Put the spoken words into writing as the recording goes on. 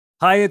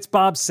Hi, it's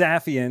Bob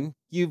Safian.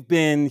 You've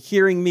been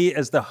hearing me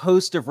as the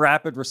host of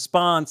Rapid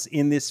Response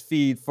in this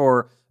feed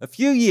for a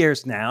few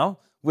years now,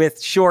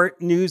 with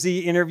short,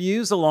 newsy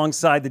interviews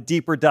alongside the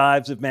deeper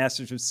dives of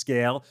Masters of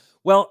Scale.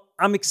 Well,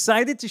 I'm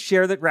excited to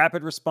share that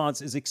Rapid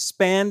Response is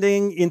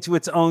expanding into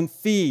its own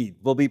feed.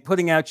 We'll be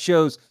putting out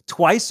shows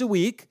twice a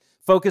week,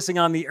 focusing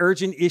on the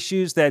urgent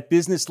issues that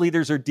business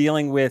leaders are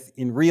dealing with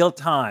in real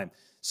time.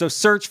 So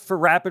search for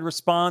Rapid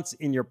Response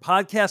in your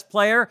podcast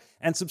player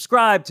and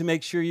subscribe to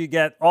make sure you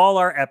get all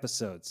our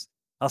episodes.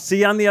 I'll see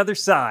you on the other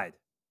side.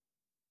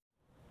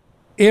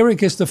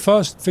 Eric is the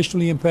first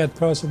visually impaired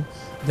person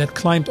that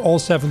climbed all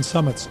 7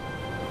 summits.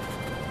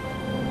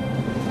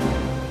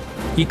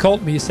 He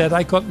called me, he said,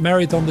 I got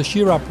married on the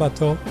Shira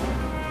Plateau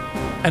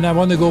and I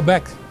want to go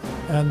back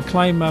and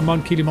climb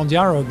Mount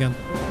Kilimanjaro again.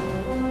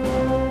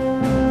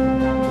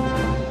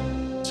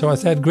 So I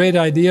said, great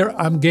idea,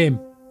 I'm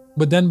game.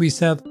 But then we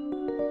said,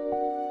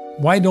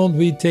 why don't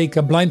we take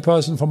a blind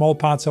person from all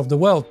parts of the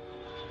world?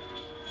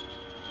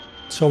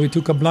 So we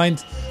took a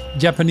blind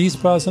Japanese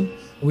person.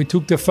 We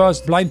took the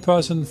first blind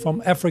person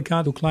from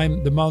Africa to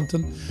climb the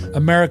mountain.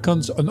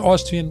 Americans, an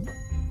Austrian,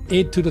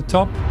 8 to the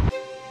top.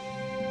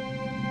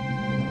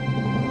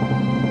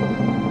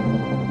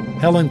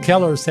 Helen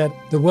Keller said,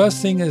 the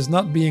worst thing is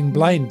not being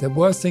blind. The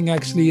worst thing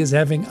actually is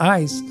having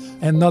eyes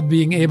and not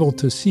being able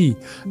to see.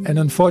 And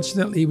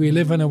unfortunately, we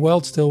live in a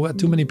world still where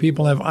too many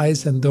people have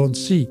eyes and don't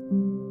see.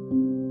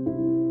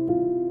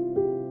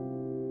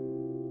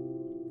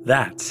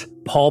 That's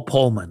Paul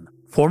Polman,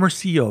 former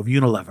CEO of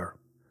Unilever.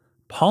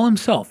 Paul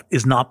himself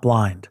is not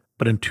blind,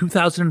 but in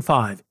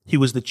 2005, he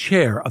was the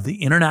chair of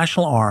the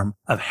international arm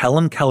of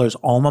Helen Keller's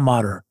alma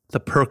mater, the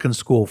Perkins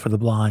School for the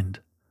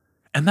Blind.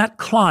 And that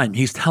climb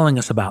he's telling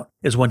us about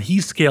is when he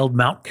scaled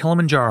Mount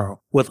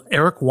Kilimanjaro with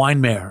Eric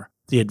Weinmeier,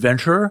 the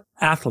adventurer,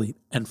 athlete,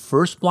 and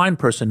first blind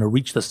person to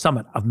reach the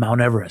summit of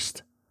Mount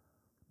Everest.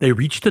 They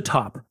reached the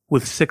top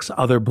with 6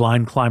 other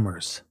blind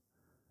climbers.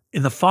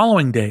 In the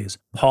following days,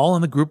 Paul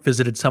and the group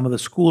visited some of the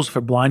schools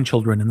for blind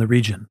children in the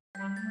region.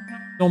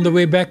 On the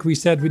way back, we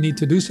said we need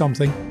to do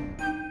something.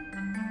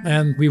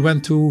 And we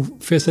went to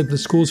visit the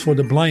schools for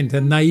the blind.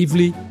 And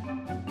naively,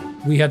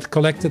 we had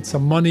collected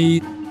some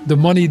money. The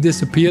money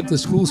disappeared. The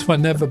schools were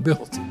never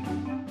built.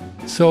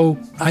 So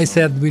I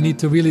said we need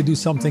to really do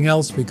something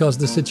else because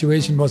the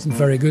situation wasn't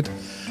very good.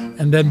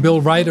 And then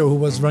Bill Ryder, who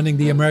was running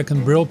the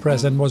American Braille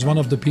Press and was one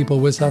of the people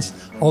with us,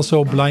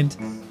 also blind,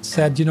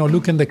 said,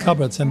 look in the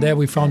cupboards. And there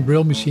we found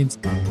Braille machines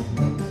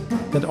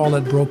that all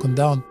had broken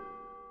down.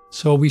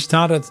 So we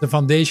started the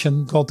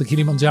foundation called the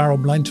Kilimanjaro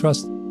Blind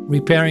Trust,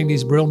 repairing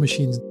these Braille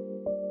machines.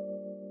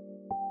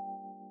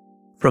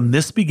 From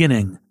this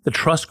beginning, the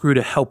trust grew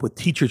to help with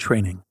teacher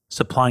training,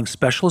 supplying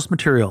specialist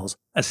materials,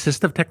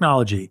 assistive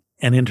technology,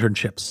 and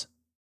internships.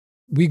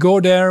 We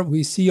go there,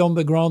 we see on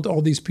the ground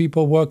all these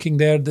people working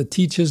there, the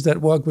teachers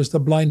that work with the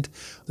blind.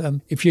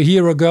 If you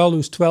hear a girl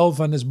who's 12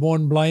 and is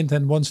born blind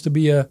and wants to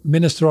be a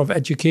minister of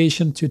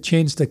education to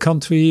change the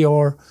country,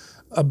 or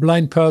a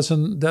blind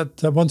person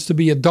that wants to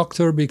be a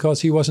doctor because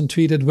he wasn't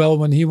treated well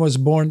when he was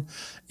born,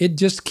 it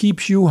just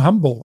keeps you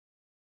humble.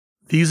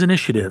 These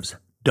initiatives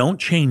don't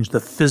change the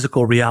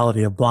physical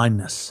reality of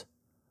blindness,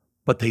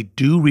 but they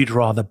do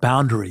redraw the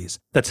boundaries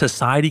that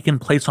society can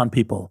place on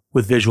people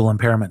with visual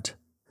impairment.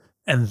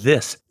 And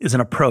this is an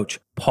approach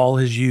Paul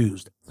has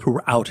used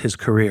throughout his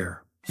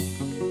career.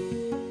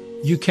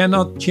 You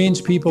cannot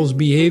change people's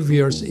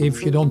behaviors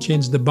if you don't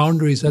change the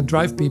boundaries that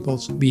drive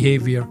people's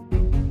behavior.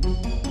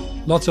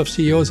 Lots of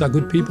CEOs are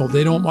good people.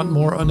 They don't want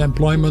more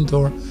unemployment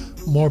or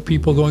more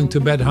people going to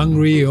bed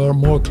hungry or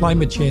more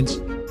climate change.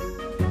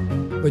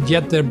 But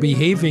yet they're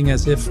behaving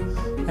as if,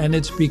 and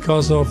it's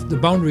because of the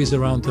boundaries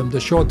around them, the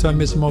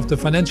short-termism of the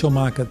financial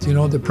market,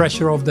 the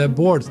pressure of their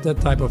board,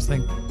 that type of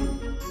thing.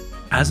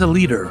 As a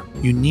leader,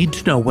 you need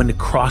to know when to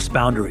cross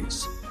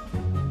boundaries,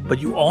 but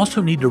you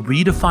also need to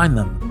redefine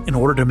them in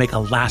order to make a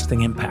lasting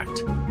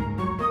impact.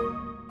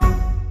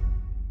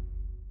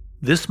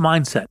 This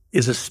mindset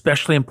is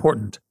especially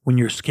important when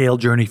your scale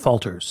journey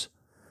falters.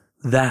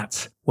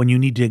 That's when you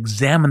need to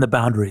examine the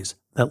boundaries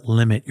that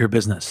limit your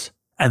business,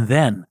 and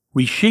then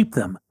reshape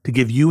them to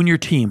give you and your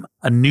team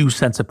a new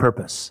sense of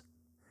purpose.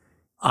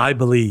 I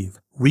believe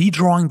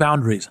redrawing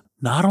boundaries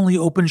not only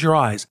opens your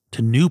eyes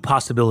to new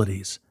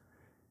possibilities,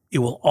 it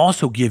will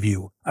also give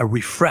you a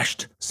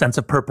refreshed sense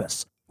of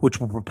purpose, which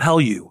will propel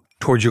you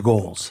towards your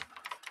goals.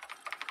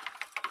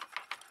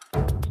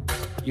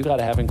 You got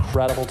to have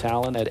incredible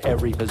talent at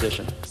every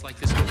position. It's like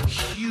this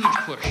huge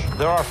push.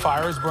 There are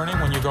fires burning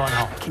when you're going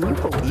home. Can you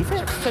believe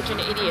it? Such an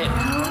idiot.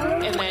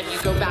 And then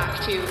you go back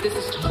to, this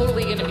is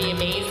totally going to be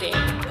amazing.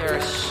 There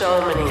are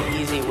so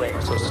many easy ways.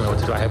 I'm supposed to know what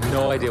to do. I have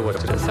no idea what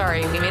to do.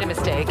 Sorry, we made a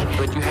mistake.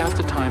 But you have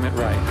to time it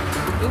right.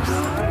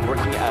 Oops.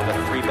 Working out of a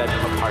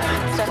 3-bedroom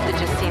apartment. Stuff that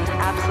just seems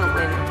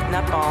absolutely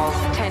nutballs.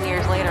 10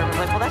 years later, I'm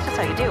like, well, that's just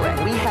how you do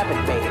it. We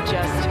haven't made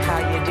just how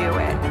you do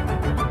it.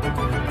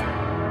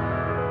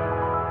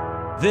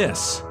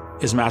 This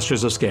is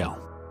Masters of Scale.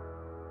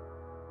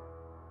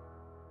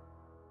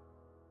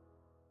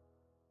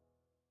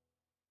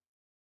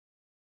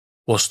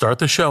 We'll start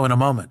the show in a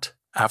moment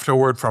after a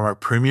word from our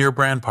premier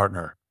brand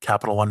partner,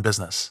 Capital One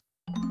Business.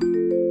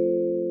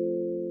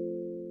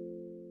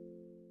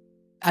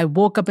 I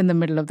woke up in the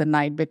middle of the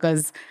night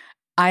because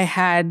I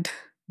had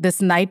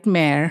this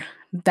nightmare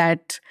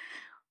that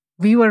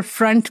we were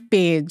front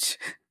page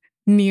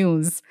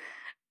news,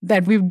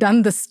 that we've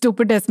done the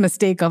stupidest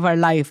mistake of our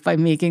life by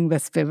making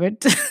this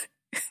pivot.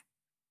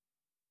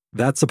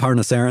 That's Aparna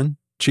Saran,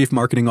 Chief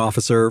Marketing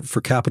Officer for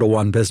Capital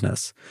One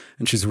Business,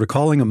 and she's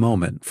recalling a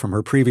moment from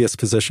her previous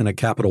position at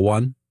Capital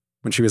One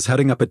when she was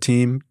heading up a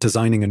team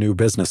designing a new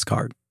business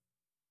card.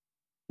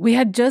 We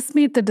had just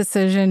made the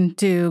decision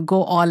to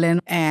go all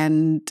in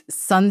and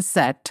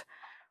sunset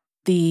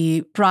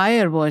the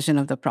prior version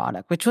of the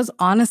product, which was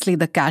honestly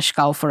the cash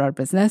cow for our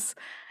business.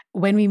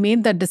 When we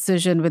made that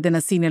decision within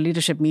a senior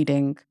leadership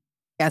meeting,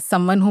 as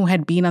someone who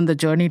had been on the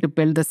journey to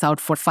build this out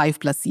for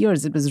 5+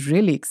 years, it was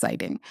really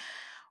exciting.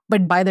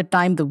 But by the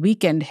time the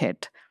weekend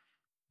hit,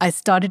 I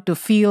started to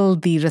feel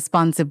the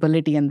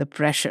responsibility and the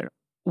pressure.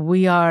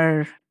 We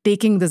are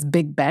taking this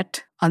big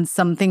bet on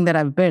something that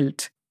I've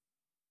built.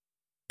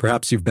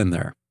 Perhaps you've been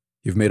there.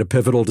 You've made a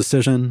pivotal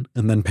decision,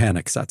 and then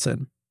panic sets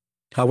in.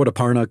 How would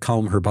Aparna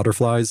calm her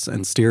butterflies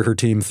and steer her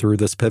team through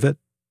this pivot?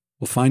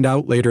 We'll find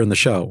out later in the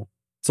show.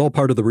 It's all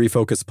part of the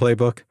Refocus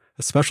Playbook,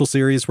 a special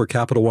series where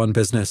Capital One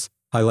Business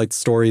highlights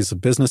stories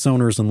of business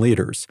owners and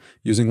leaders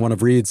using one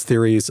of Reid's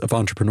theories of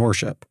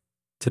entrepreneurship.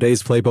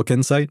 Today's Playbook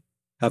Insight: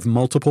 have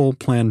multiple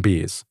Plan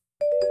Bs.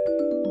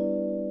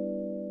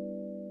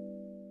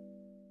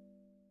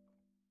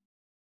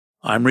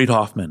 I'm Reid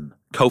Hoffman,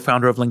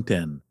 co-founder of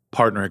LinkedIn,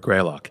 partner at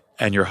Greylock,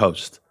 and your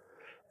host.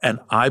 And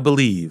I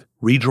believe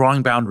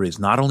redrawing boundaries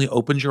not only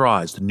opens your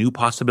eyes to new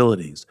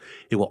possibilities,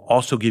 it will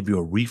also give you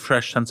a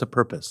refreshed sense of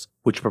purpose,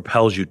 which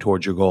propels you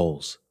towards your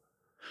goals.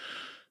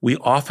 We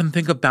often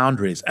think of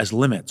boundaries as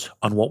limits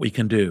on what we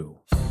can do.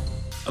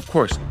 Of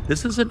course,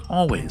 this isn't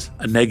always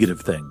a negative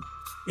thing.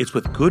 It's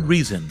with good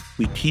reason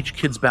we teach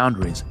kids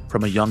boundaries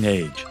from a young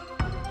age.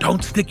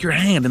 Don't stick your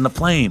hand in the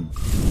flame.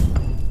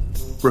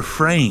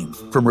 Refrain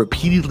from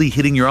repeatedly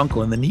hitting your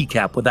uncle in the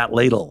kneecap with that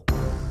ladle.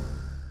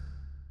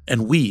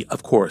 And we,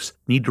 of course,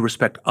 need to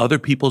respect other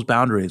people's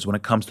boundaries when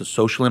it comes to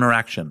social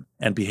interaction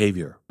and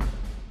behavior.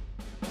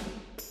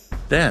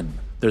 Then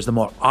there's the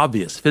more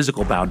obvious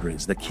physical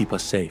boundaries that keep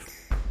us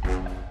safe,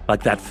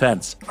 like that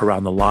fence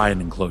around the lion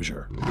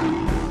enclosure.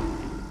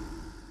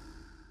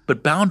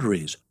 But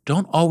boundaries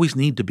don't always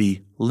need to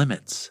be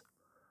limits.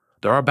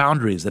 There are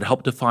boundaries that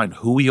help define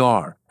who we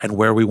are and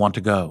where we want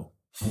to go.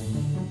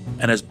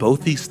 And as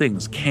both these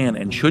things can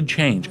and should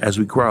change as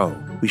we grow,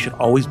 we should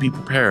always be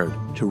prepared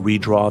to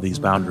redraw these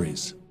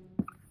boundaries.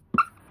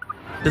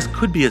 This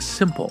could be as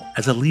simple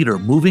as a leader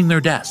moving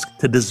their desk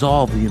to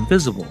dissolve the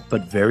invisible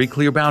but very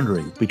clear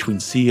boundary between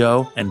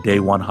CEO and day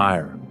one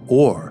hire.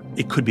 Or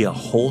it could be a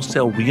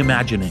wholesale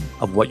reimagining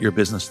of what your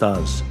business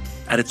does.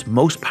 At its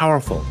most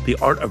powerful, the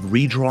art of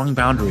redrawing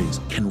boundaries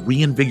can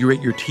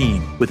reinvigorate your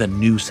team with a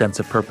new sense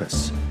of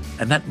purpose.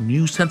 And that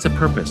new sense of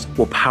purpose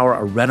will power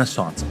a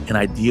renaissance in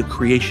idea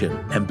creation,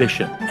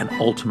 ambition, and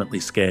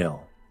ultimately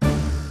scale.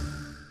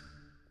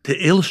 To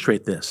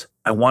illustrate this,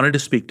 I wanted to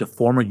speak to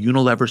former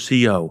Unilever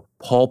CEO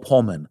Paul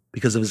Polman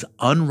because of his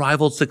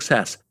unrivaled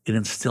success in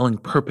instilling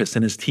purpose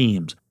in his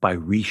teams by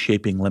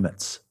reshaping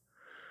limits.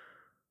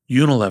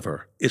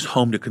 Unilever is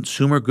home to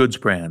consumer goods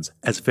brands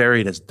as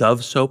varied as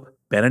Dove soap,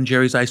 Ben &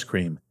 Jerry's ice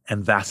cream,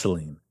 and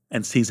Vaseline,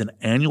 and sees an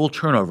annual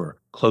turnover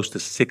close to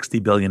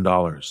 $60 billion.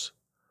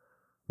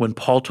 When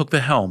Paul took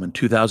the helm in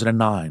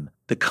 2009,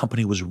 the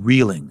company was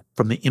reeling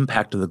from the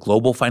impact of the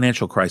global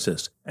financial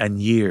crisis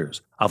and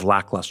years of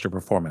lackluster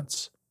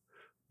performance.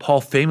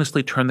 Paul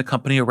famously turned the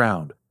company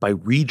around by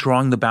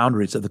redrawing the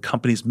boundaries of the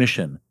company's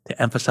mission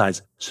to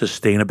emphasize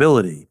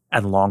sustainability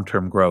and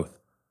long-term growth.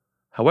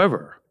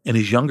 However, in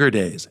his younger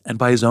days, and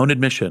by his own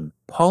admission,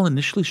 Paul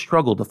initially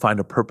struggled to find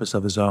a purpose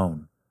of his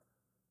own.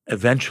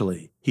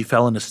 Eventually, he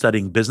fell into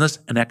studying business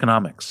and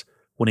economics.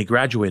 When he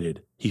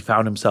graduated, he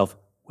found himself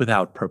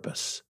without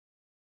purpose.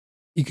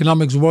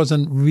 Economics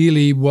wasn't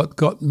really what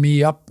got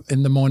me up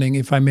in the morning,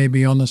 if I may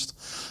be honest.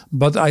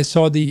 But I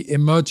saw the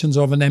emergence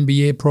of an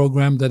MBA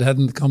program that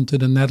hadn't come to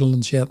the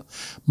Netherlands yet.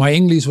 My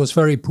English was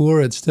very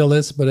poor, it still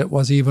is, but it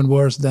was even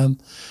worse then.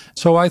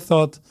 So I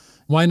thought,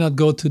 why not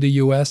go to the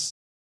US?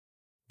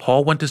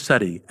 Paul went to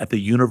study at the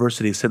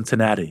University of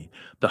Cincinnati,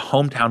 the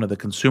hometown of the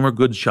consumer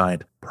goods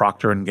giant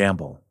Procter &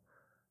 Gamble.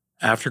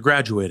 After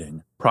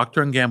graduating,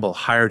 Procter & Gamble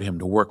hired him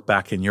to work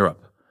back in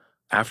Europe.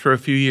 After a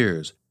few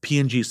years,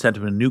 P&G sent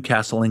him to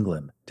Newcastle,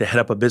 England, to head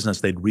up a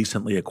business they'd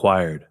recently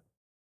acquired.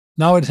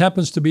 Now it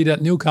happens to be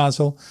that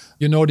Newcastle,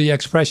 you know the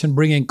expression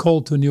bringing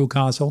coal to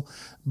Newcastle,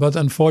 but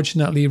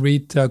unfortunately,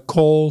 Reid,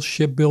 coal,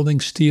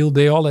 shipbuilding, steel,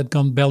 they all had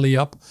gone belly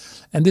up.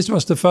 And this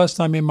was the first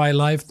time in my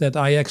life that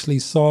I actually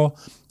saw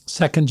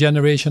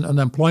second-generation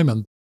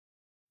unemployment.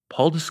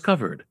 Paul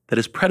discovered that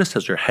his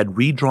predecessor had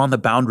redrawn the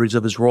boundaries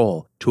of his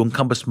role to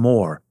encompass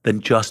more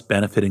than just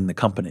benefiting the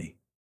company.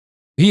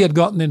 He had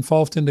gotten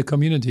involved in the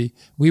community.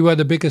 We were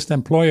the biggest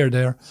employer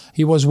there.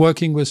 He was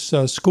working with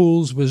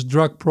schools, with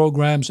drug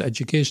programs,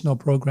 educational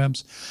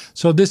programs.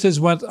 So this is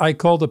what I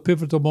call the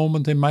pivotal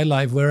moment in my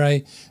life, where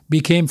I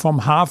became from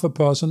half a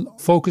person,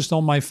 focused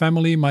on my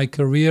family, my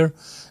career,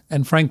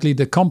 and frankly,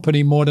 the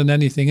company more than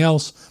anything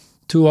else,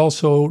 to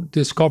also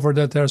discover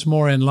that there's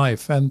more in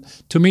life. And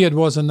to me, it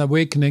was an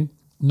awakening,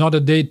 not a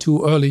day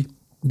too early.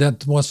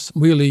 That was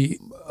really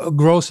a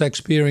growth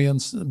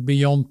experience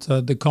beyond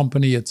the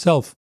company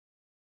itself.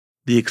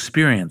 The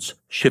experience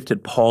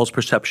shifted Paul's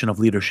perception of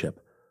leadership,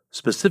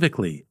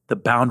 specifically the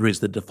boundaries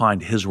that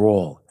defined his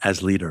role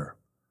as leader.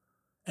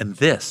 And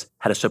this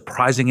had a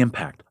surprising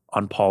impact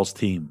on Paul's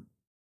team.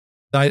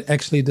 I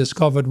actually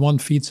discovered one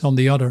feeds on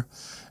the other,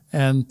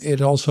 and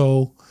it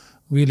also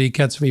really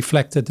gets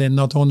reflected in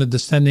not only the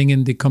standing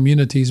in the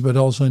communities, but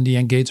also in the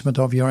engagement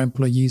of your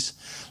employees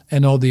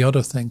and all the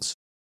other things.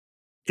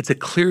 It's a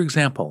clear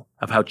example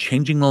of how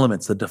changing the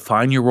limits that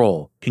define your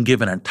role can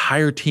give an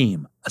entire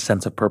team a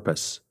sense of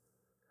purpose.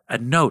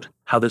 And note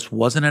how this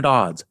wasn't at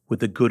odds with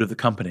the good of the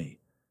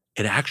company.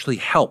 It actually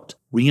helped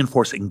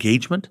reinforce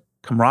engagement,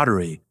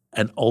 camaraderie,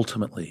 and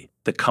ultimately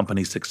the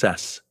company's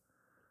success,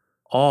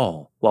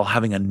 all while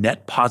having a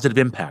net positive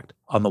impact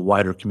on the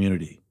wider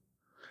community.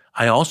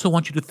 I also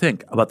want you to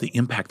think about the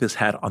impact this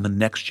had on the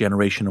next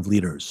generation of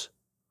leaders.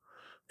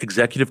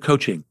 Executive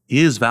coaching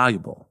is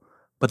valuable,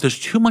 but there's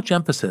too much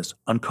emphasis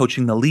on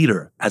coaching the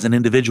leader as an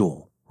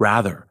individual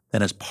rather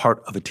than as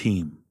part of a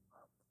team.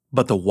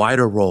 But the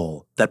wider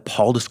role that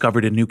Paul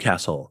discovered in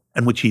Newcastle,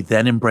 and which he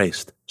then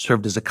embraced,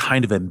 served as a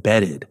kind of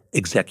embedded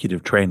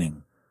executive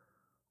training.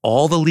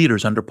 All the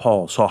leaders under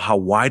Paul saw how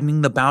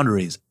widening the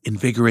boundaries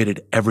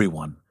invigorated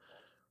everyone,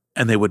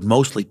 and they would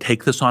mostly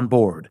take this on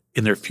board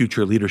in their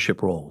future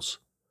leadership roles.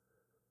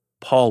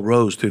 Paul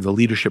rose through the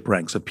leadership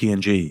ranks of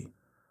P&G.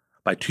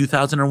 By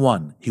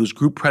 2001, he was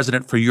group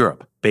president for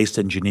Europe, based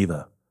in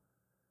Geneva.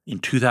 In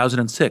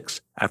 2006,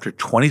 after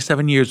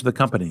 27 years with the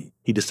company,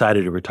 he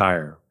decided to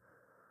retire.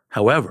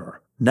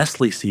 However,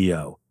 Nestle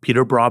CEO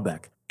Peter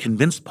Brabeck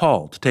convinced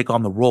Paul to take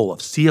on the role of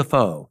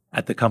CFO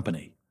at the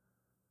company.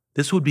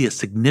 This would be a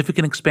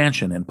significant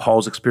expansion in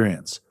Paul's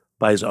experience.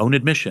 By his own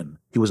admission,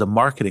 he was a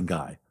marketing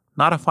guy,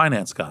 not a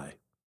finance guy.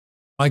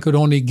 I could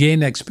only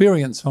gain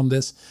experience from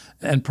this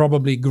and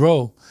probably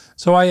grow.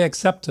 So I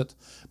accepted.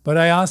 But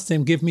I asked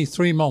him, give me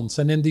 3 months.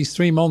 And in these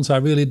 3 months, I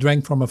really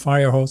drank from a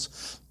fire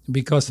hose,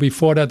 because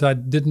before that, I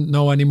didn't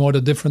know anymore the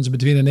difference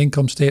between an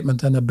income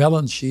statement and a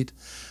balance sheet.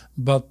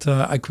 But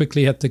I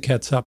quickly had to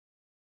catch up.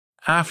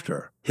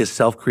 After his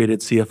self-created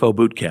CFO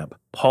bootcamp,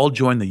 Paul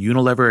joined the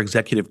Unilever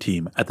executive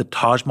team at the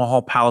Taj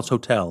Mahal Palace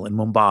Hotel in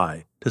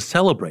Mumbai to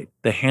celebrate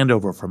the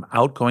handover from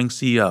outgoing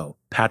CEO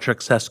Patrick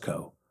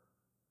Sesko.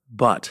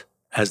 But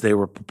as they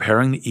were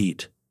preparing to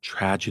eat,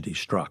 tragedy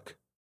struck.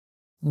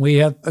 We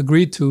had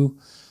agreed to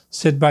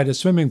sit by the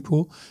swimming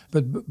pool,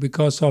 but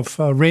because of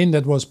rain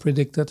that was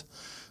predicted,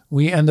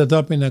 we ended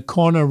up in a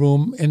corner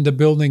room in the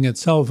building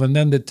itself, and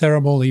then the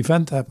terrible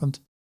event happened.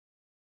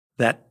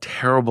 That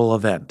terrible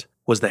event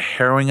was the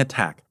harrowing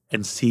attack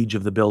and siege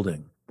of the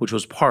building, which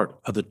was part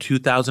of the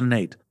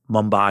 2008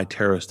 Mumbai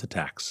terrorist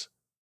attacks.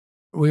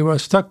 We were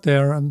stuck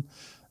there,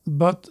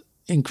 but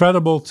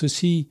incredible to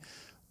see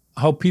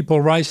how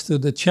people rise to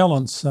the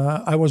challenge.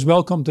 I was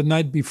welcomed the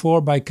night before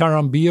by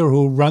Karam Bir,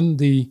 who ran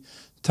the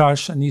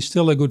Taj, and he's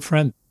still a good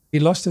friend. He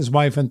lost his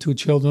wife and 2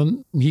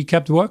 children. He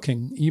kept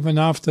working, even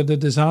after the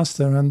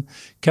disaster, and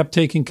kept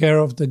taking care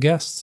of the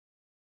guests.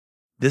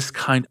 This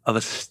kind of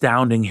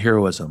astounding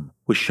heroism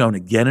was shown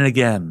again and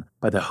again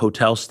by the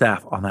hotel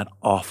staff on that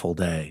awful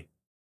day.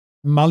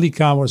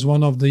 Malika was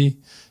one of the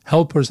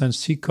helpers, and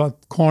she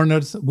got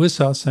cornered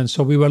with us. And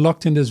so we were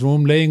locked in this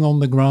room, laying on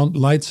the ground,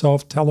 lights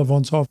off,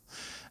 telephones off.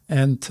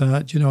 And,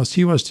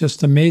 she was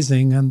just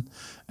amazing.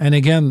 And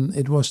again,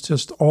 it was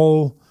just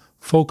all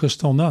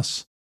focused on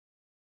us.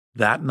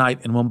 That night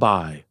in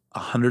Mumbai,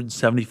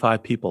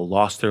 175 people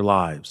lost their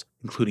lives,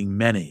 including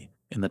many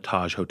in the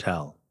Taj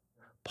Hotel.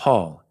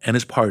 Paul and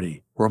his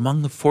party were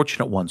among the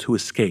fortunate ones who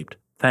escaped,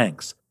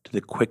 thanks to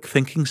the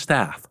quick-thinking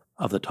staff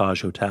of the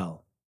Taj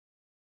Hotel.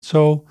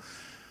 So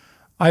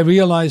I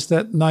realized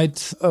that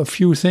night a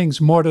few things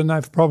more than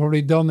I've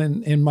probably done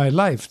in my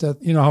life, that,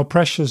 how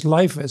precious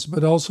life is,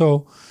 but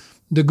also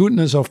the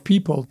goodness of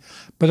people.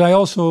 But I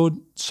also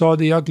saw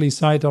the ugly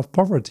side of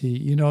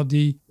poverty,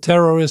 the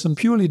terrorism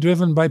purely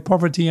driven by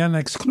poverty and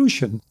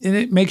exclusion. And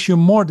it makes you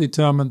more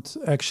determined,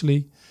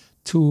 actually,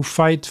 to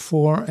fight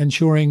for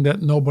ensuring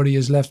that nobody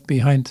is left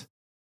behind.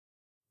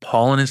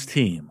 Paul and his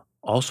team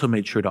also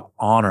made sure to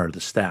honor the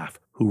staff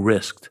who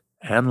risked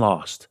and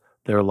lost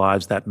their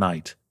lives that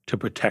night to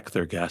protect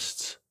their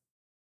guests.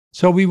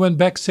 So we went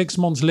back 6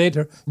 months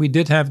later. We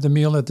did have the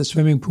meal at the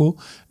swimming pool,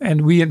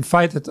 and we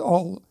invited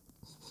all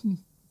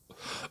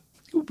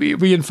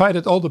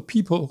the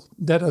people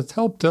that had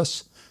helped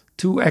us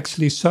to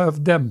actually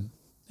serve them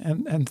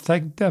and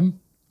thank them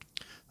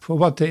for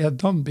what they had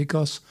done,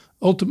 because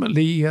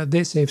ultimately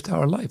they saved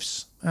our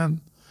lives. And,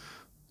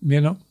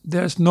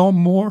 there's no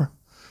more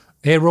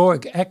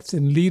heroic act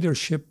in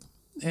leadership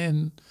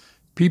in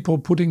people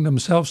putting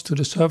themselves to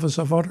the service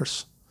of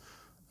others,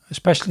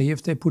 especially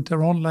if they put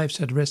their own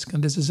lives at risk.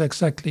 And this is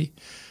exactly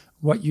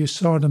what you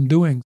saw them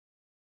doing.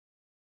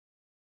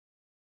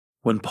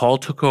 When Paul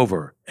took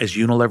over as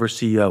Unilever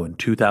CEO in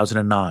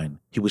 2009,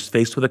 he was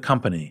faced with a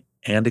company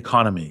and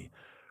economy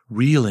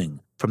reeling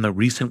from the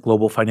recent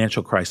global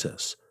financial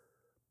crisis.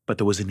 But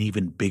there was an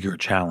even bigger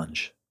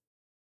challenge.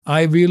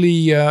 I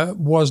really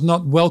was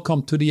not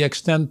welcomed to the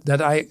extent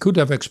that I could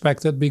have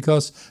expected,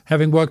 because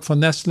having worked for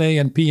Nestle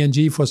and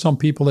P&G, for some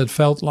people it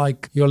felt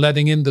like you're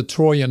letting in the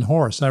Trojan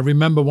horse. I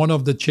remember one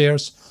of the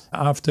chairs,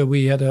 after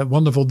we had a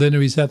wonderful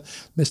dinner, he said,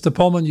 "Mr.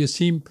 Polman, you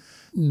seem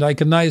like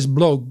a nice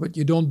bloke, but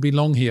you don't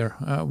belong here.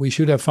 We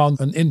should have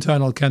found an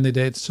internal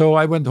candidate." So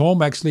I went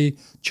home actually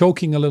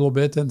choking a little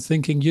bit and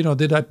thinking,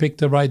 did I pick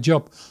the right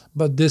job?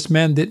 But this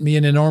man did me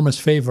an enormous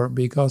favor,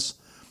 because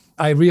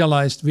I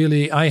realized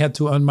really I had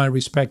to earn my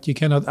respect. You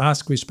cannot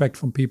ask respect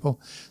from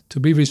people. To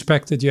be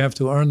respected, you have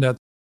to earn that.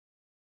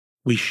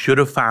 We should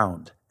have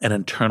found an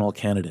internal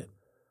candidate.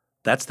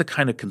 That's the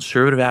kind of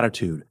conservative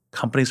attitude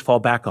companies fall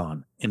back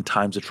on in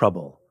times of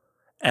trouble.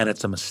 And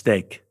it's a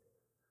mistake.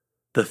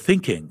 The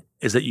thinking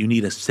is that you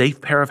need a safe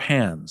pair of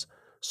hands,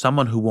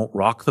 someone who won't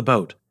rock the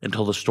boat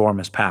until the storm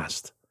has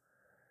passed.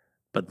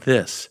 But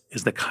this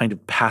is the kind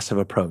of passive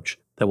approach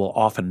that will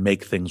often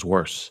make things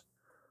worse.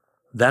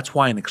 That's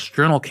why an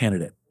external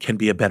candidate can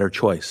be a better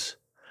choice.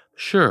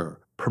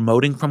 Sure,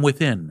 promoting from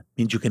within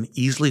means you can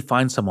easily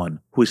find someone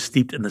who is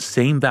steeped in the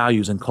same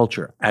values and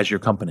culture as your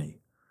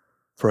company.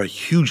 For a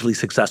hugely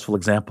successful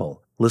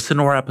example, listen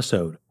to our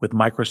episode with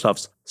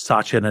Microsoft's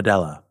Satya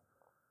Nadella.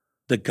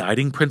 The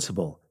guiding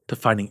principle to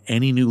finding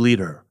any new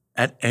leader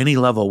at any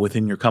level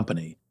within your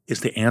company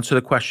is to answer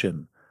the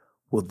question,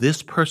 will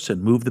this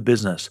person move the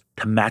business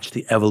to match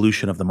the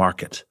evolution of the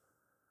market?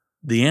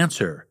 The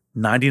answer,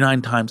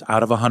 99 times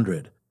out of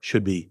 100,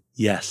 should be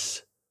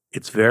yes.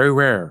 It's very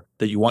rare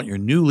that you want your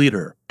new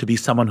leader to be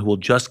someone who will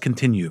just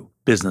continue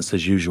business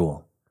as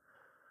usual.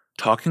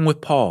 Talking with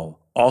Paul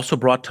also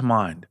brought to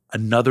mind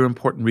another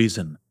important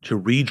reason to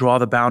redraw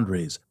the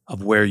boundaries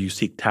of where you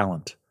seek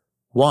talent.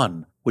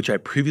 One, which I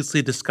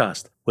previously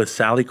discussed with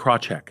Sally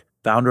Krawcheck,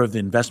 founder of the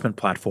investment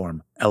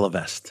platform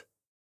Ellevest.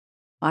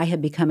 I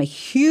have become a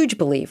huge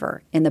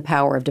believer in the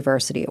power of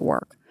diversity at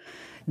work.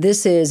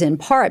 This is in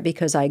part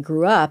because I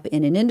grew up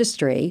in an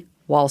industry,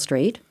 Wall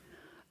Street,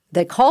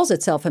 that calls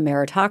itself a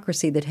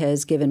meritocracy that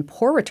has given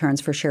poor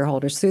returns for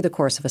shareholders through the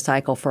course of a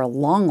cycle for a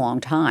long,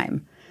 long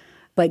time,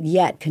 but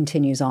yet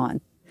continues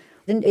on.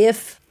 And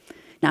if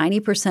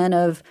 90%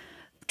 of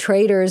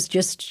traders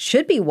just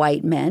should be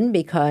white men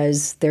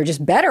because they're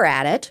just better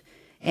at it,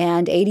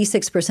 and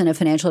 86% of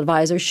financial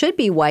advisors should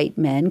be white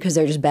men because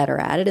they're just better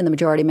at it, and the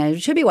majority of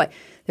managers should be white.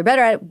 They're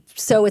better at it,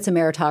 so it's a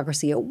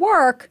meritocracy at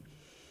work.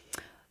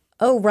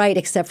 Oh, right,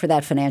 except for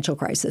that financial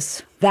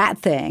crisis, that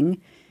thing.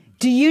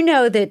 Do you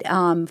know that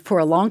for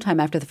a long time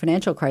after the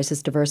financial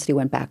crisis, diversity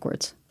went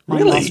backwards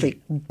on Wall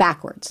Street?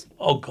 Backwards.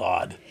 Oh,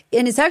 God.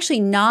 And it's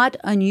actually not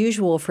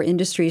unusual for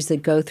industries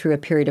that go through a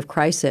period of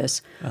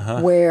crisis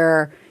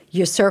where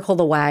you circle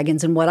the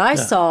wagons. And what I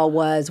saw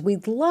was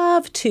we'd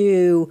love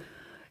to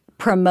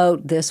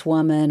promote this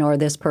woman or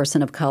this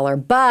person of color,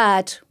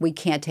 but we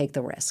can't take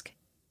the risk.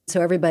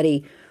 So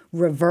everybody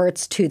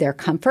reverts to their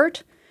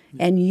comfort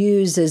and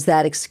uses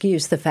that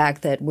excuse the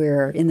fact that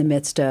we're in the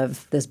midst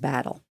of this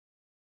battle.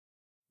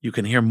 You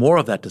can hear more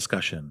of that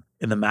discussion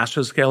in the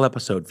Masters of Scale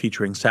episode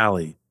featuring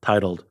Sally,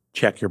 titled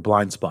Check Your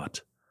Blind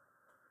Spot.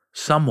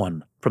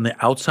 Someone from the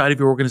outside of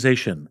your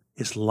organization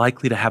is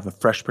likely to have a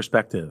fresh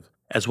perspective,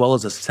 as well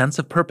as a sense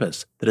of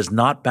purpose that is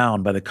not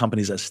bound by the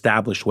company's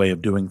established way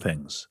of doing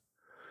things.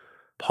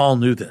 Paul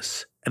knew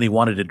this, and he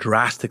wanted to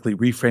drastically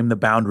reframe the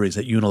boundaries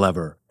at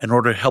Unilever in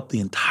order to help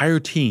the entire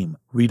team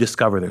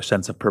rediscover their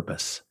sense of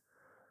purpose.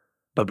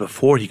 But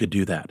before he could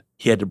do that,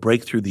 he had to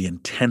break through the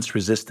intense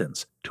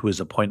resistance to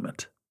his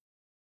appointment.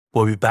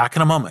 We'll be back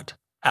in a moment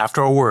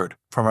after a word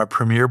from our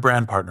premier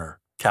brand partner,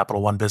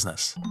 Capital One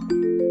Business.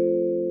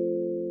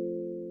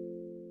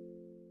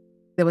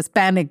 There was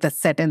panic that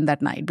set in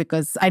that night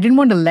because I didn't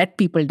want to let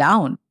people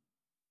down.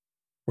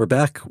 We're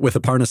back with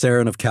Aparna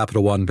Saran of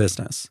Capital One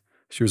Business.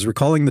 She was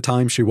recalling the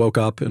time she woke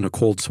up in a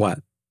cold sweat,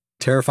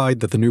 terrified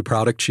that the new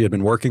product she had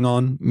been working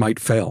on might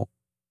fail.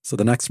 So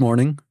the next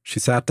morning, she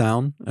sat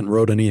down and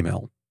wrote an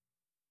email.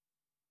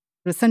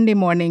 It was Sunday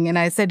morning, and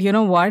I said, you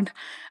know what?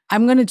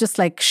 I'm going to just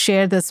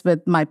share this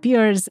with my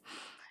peers. It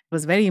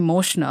was very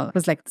emotional. It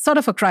was sort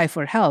of a cry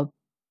for help.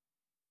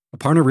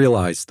 Aparna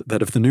realized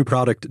that if the new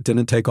product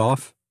didn't take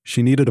off,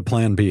 she needed a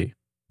plan B,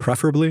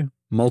 preferably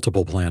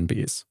multiple plan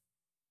Bs.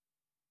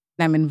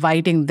 I'm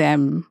inviting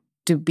them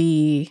to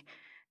be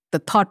the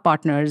thought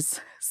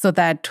partners so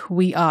that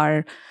we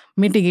are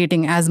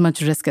mitigating as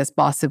much risk as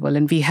possible,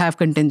 and we have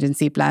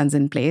contingency plans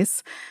in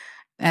place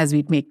as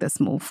we make this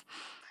move.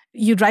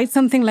 You write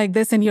something like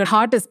this and your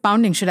heart is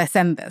pounding, should I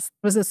send this?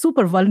 It was a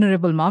super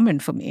vulnerable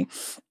moment for me.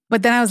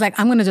 But then I was I'm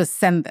going to just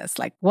send this.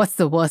 What's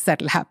the worst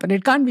that'll happen?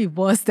 It can't be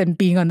worse than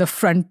being on the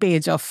front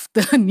page of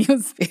the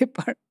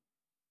newspaper.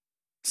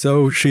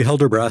 So she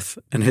held her breath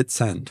and hit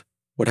send.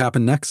 What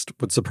happened next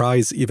would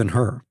surprise even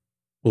her.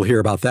 We'll hear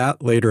about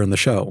that later in the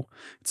show.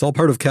 It's all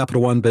part of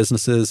Capital One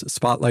Business's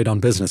Spotlight on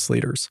Business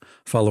Leaders,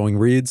 following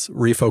Reed's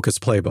Refocus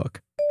Playbook.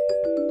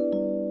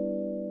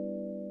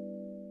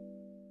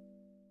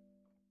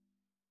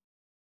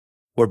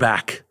 We're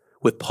back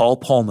with Paul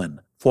Polman,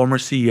 former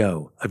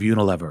CEO of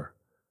Unilever.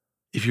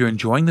 If you're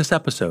enjoying this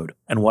episode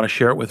and want to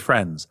share it with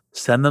friends,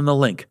 send them the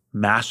link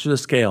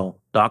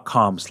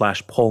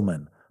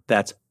mastersofscale.com/Polman.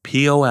 That's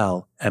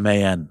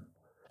Polman.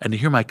 And to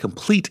hear my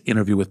complete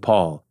interview with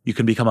Paul, you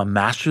can become a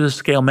Masters of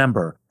Scale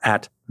member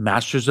at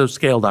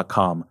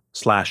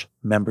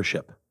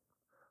mastersofscale.com/membership.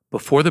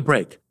 Before the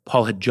break,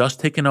 Paul had just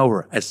taken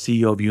over as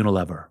CEO of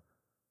Unilever.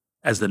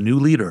 As the new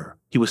leader,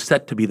 he was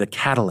set to be the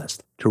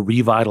catalyst to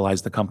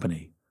revitalize the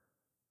company.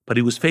 But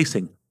he was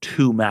facing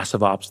two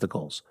massive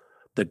obstacles: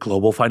 the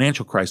global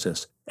financial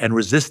crisis and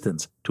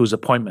resistance to his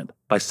appointment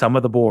by some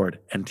of the board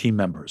and team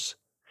members.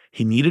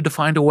 He needed to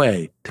find a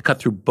way to cut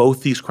through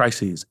both these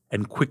crises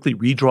and quickly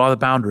redraw the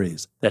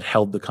boundaries that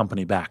held the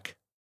company back.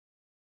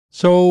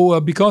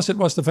 So because it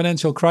was the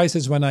financial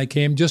crisis when I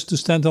came, just to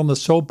stand on the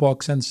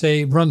soapbox and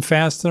say, run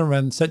faster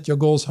and set your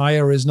goals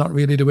higher is not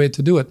really the way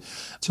to do it.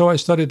 So I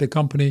studied the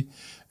company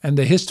and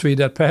the history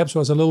that perhaps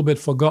was a little bit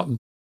forgotten.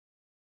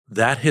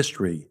 That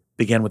history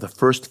began with the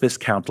first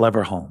Viscount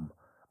Leverhulme,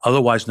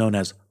 otherwise known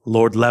as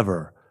Lord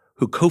Lever,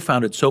 who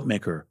co-founded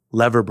soapmaker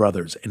Lever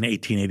Brothers in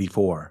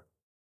 1884.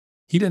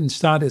 He didn't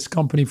start his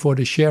company for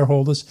the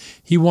shareholders.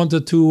 He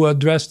wanted to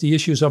address the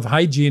issues of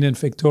hygiene in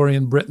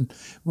Victorian Britain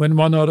when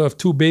 1 out of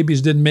 2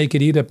 babies didn't make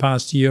it either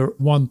past year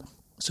 1.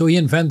 So he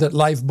invented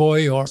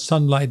Lifebuoy or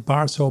Sunlight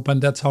bar soap,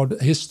 and that's how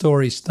his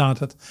story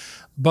started.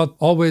 But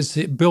always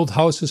he built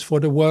houses for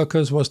the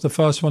workers, was the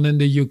first one in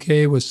the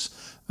UK, was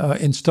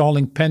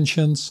installing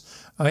pensions.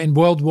 In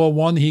World War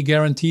I, he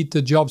guaranteed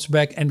the jobs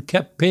back and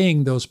kept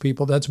paying those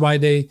people. That's why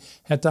they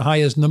had the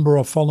highest number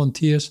of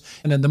volunteers.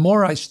 And then the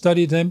more I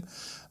studied him,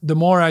 the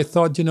more I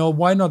thought,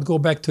 why not go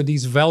back to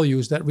these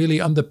values that really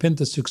underpin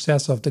the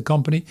success of the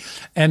company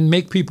and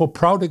make people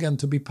proud again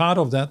to be part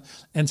of that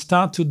and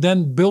start to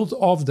then build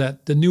off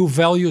that, the new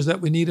values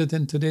that we needed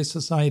in today's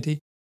society.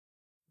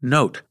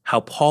 Note how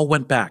Paul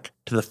went back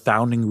to the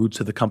founding roots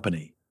of the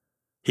company.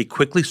 He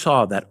quickly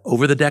saw that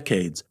over the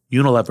decades,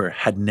 Unilever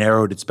had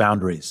narrowed its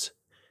boundaries.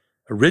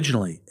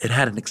 Originally, it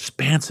had an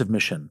expansive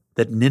mission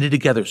that knitted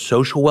together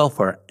social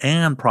welfare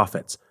and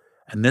profits,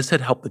 and this had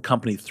helped the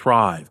company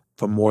thrive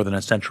for more than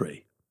a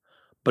century.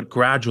 But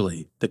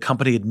gradually, the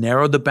company had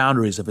narrowed the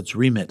boundaries of its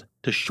remit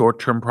to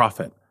short-term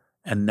profit,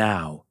 and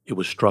now it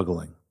was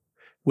struggling.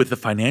 With the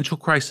financial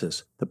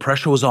crisis, the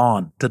pressure was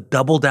on to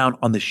double down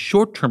on the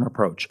short-term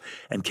approach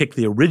and kick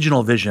the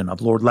original vision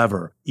of Lord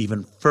Lever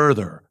even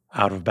further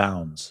out of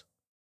bounds.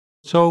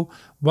 So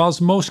whilst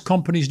most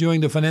companies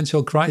during the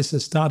financial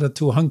crisis started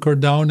to hunker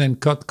down and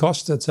cut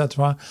costs,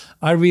 etc.,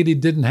 I really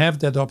didn't have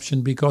that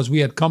option because we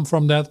had come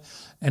from that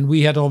and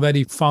we had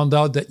already found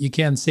out that you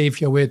can't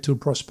save your way to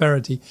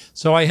prosperity.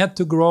 So I had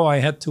to grow, I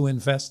had to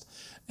invest,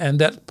 and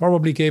that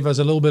probably gave us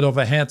a little bit of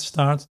a head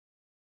start.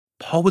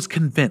 Paul was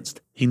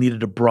convinced he needed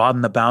to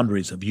broaden the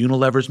boundaries of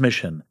Unilever's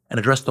mission and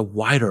address the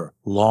wider,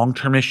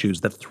 long-term issues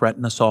that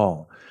threaten us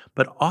all,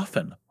 but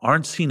often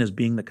aren't seen as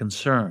being the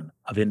concern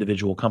of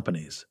individual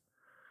companies.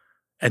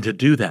 And to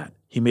do that,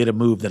 he made a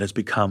move that has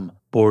become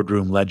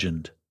boardroom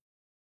legend.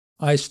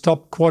 I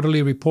stopped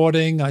quarterly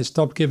reporting. I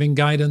stopped giving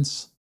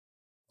guidance.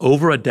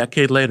 Over a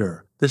decade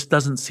later, this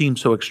doesn't seem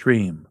so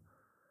extreme.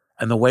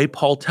 And the way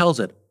Paul tells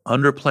it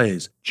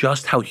underplays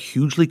just how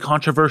hugely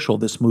controversial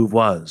this move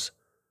was.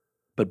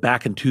 But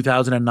back in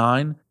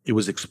 2009, it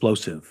was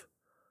explosive.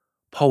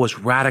 Paul was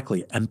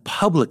radically and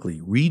publicly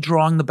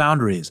redrawing the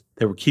boundaries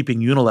that were keeping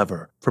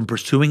Unilever from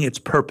pursuing its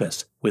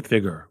purpose with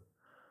vigor.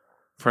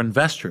 For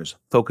investors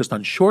focused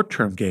on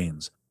short-term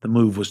gains, the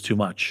move was too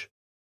much.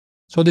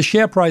 So the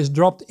share price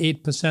dropped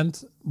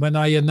 8% when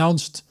I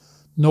announced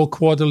no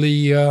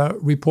quarterly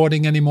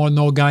reporting anymore,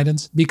 no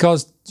guidance,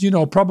 because,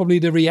 probably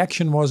the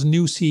reaction was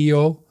new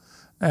CEO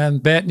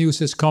and bad news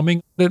is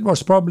coming. It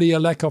was probably a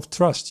lack of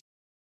trust.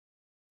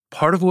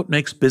 Part of what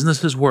makes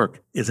businesses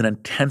work is an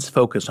intense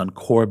focus on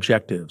core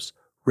objectives,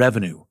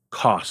 revenue,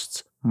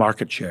 costs,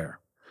 market share.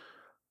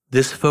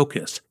 This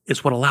focus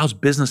is what allows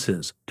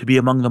businesses to be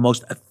among the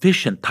most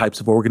efficient types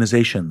of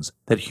organizations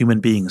that human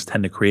beings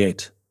tend to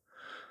create.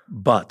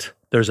 But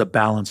there's a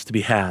balance to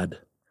be had.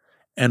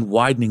 And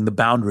widening the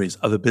boundaries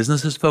of a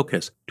business's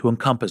focus to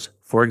encompass,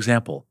 for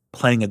example,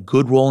 playing a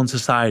good role in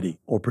society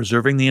or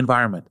preserving the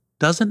environment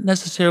doesn't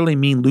necessarily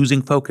mean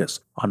losing focus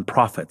on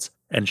profits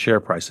and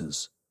share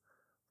prices.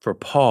 For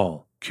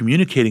Paul,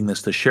 communicating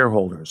this to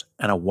shareholders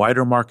and a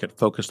wider market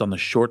focused on the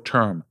short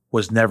term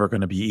was never going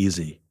to be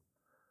easy.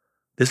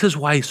 This is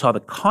why he saw the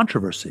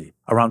controversy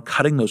around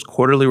cutting those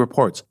quarterly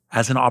reports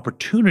as an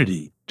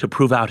opportunity to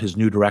prove out his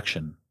new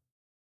direction.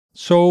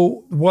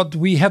 So what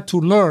we had to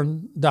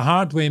learn the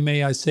hard way,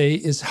 may I say,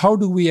 is how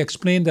do we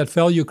explain that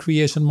value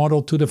creation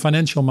model to the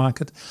financial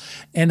market?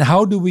 And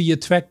how do we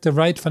attract the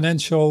right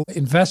financial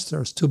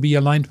investors to be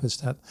aligned with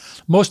that?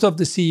 Most of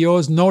the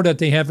CEOs know that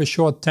they have a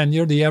short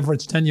tenure. The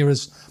average tenure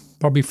is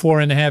probably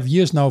 4.5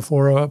 years now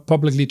for a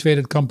publicly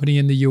traded company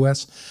in the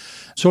US.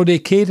 So they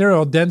cater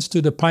or dance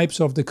to the pipes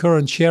of the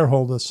current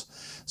shareholders.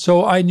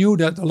 So I knew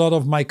that a lot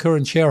of my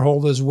current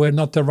shareholders were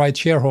not the right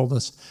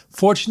shareholders.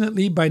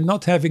 Fortunately, by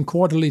not having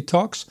quarterly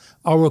talks,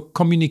 our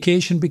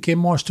communication became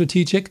more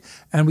strategic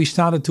and we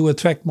started to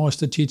attract more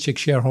strategic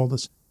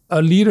shareholders.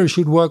 A leader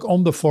should work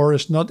on the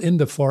forest, not in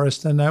the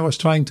forest. And I was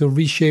trying to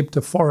reshape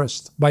the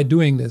forest by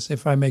doing this,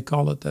 if I may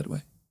call it that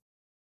way.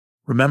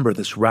 Remember,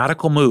 this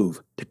radical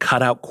move to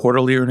cut out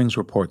quarterly earnings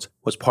reports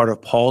was part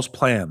of Paul's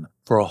plan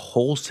for a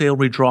wholesale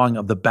redrawing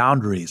of the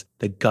boundaries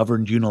that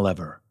governed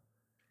Unilever.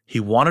 He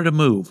wanted to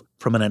move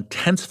from an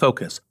intense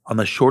focus on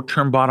the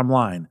short-term bottom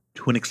line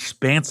to an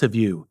expansive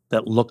view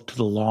that looked to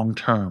the long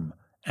term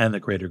and the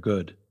greater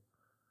good.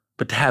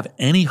 But to have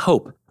any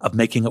hope of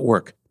making it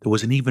work, there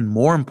was an even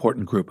more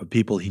important group of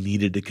people he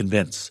needed to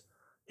convince,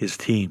 his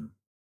team.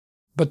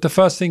 But the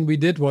first thing we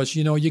did was,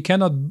 you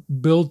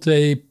cannot build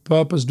a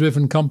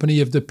purpose-driven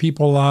company if the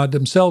people are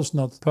themselves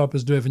not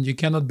purpose-driven. You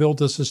cannot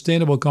build a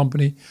sustainable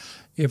company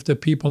if the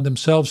people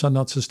themselves are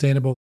not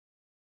sustainable.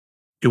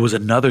 It was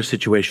another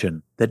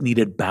situation that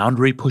needed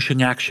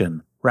boundary-pushing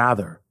action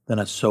rather than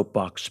a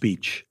soapbox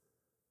speech.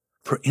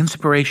 For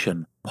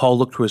inspiration, Paul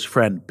looked to his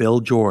friend Bill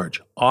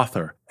George,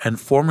 author and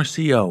former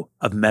CEO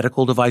of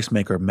medical device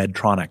maker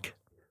Medtronic.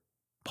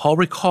 Paul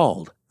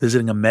recalled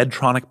visiting a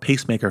Medtronic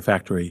pacemaker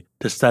factory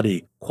to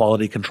study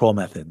quality control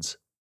methods.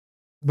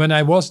 When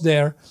I was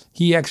there,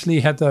 he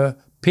actually had a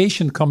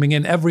patient coming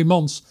in every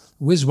month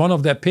with one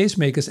of their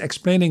pacemakers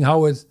explaining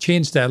how it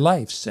changed their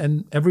lives.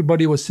 And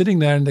everybody was sitting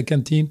there in the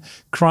canteen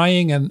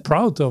crying and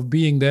proud of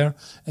being there.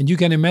 And you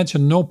can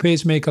imagine no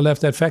pacemaker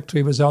left that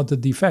factory without a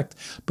defect.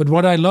 But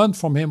what I learned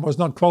from him was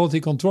not quality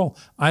control.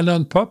 I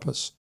learned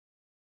purpose.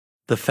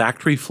 The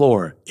factory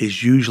floor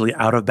is usually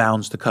out of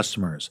bounds to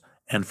customers,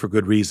 and for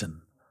good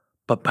reason.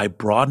 But by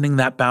broadening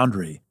that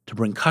boundary to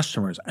bring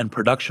customers and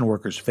production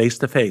workers face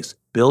to face,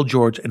 Bill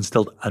George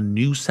instilled a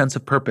new sense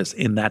of purpose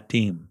in that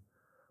team.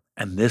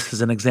 And this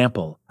is an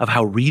example of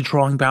how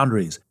redrawing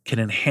boundaries can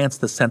enhance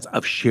the sense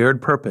of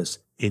shared purpose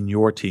in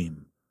your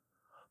team.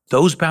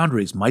 Those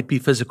boundaries might be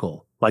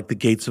physical, like the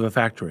gates of a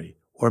factory,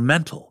 or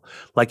mental,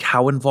 like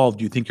how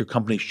involved you think your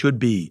company should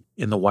be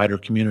in the wider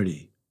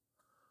community.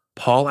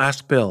 Paul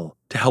asked Bill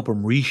to help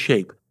him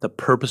reshape the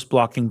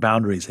purpose-blocking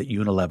boundaries at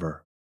Unilever.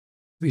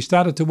 We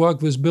started to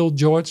work with Bill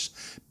George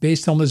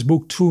based on his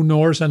book True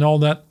North and all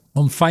that,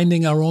 on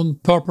finding our own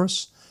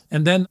purpose.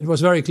 And then it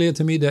was very clear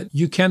to me that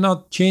you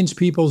cannot change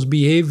people's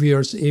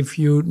behaviors if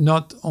you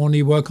not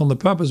only work on the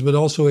purpose, but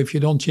also if you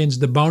don't change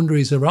the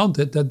boundaries around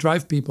it that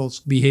drive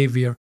people's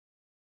behavior.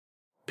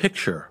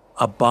 Picture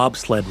a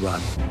bobsled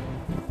run.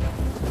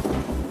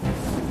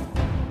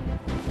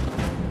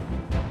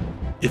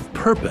 If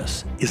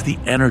purpose is the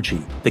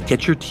energy that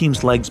gets your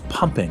team's legs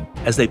pumping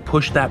as they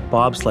push that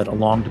bobsled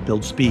along to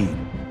build speed,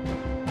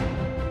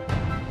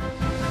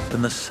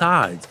 then the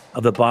sides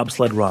of the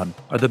bobsled run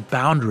are the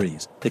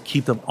boundaries that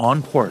keep them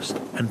on course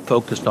and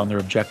focused on their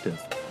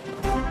objective.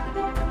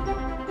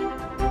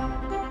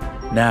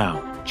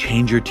 Now,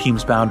 change your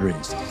team's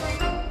boundaries.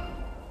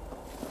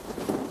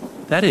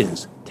 That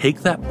is,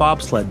 take that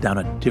bobsled down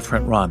a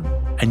different run,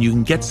 and you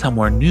can get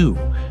somewhere new,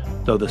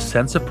 though the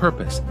sense of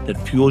purpose that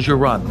fuels your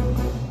run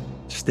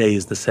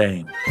stays the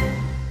same.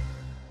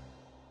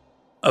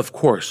 Of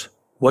course,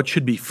 what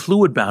should be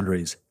fluid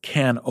boundaries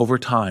can, over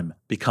time,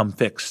 become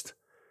fixed.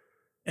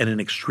 And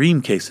in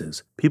extreme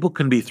cases, people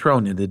can be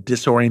thrown into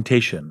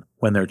disorientation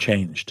when they're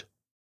changed.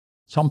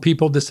 Some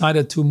people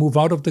decided to move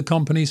out of the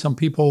company. Some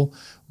people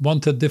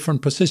wanted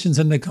different positions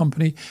in the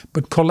company.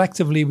 But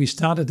collectively, we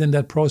started in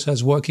that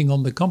process working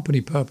on the company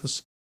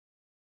purpose.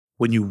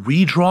 When you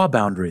redraw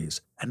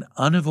boundaries, an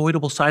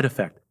unavoidable side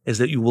effect is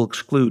that you will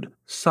exclude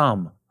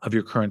some of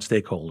your current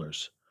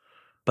stakeholders.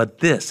 But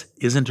this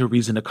isn't a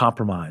reason to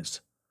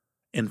compromise.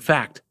 In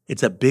fact,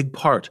 it's a big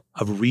part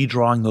of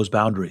redrawing those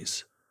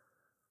boundaries.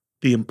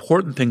 The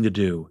important thing to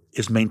do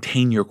is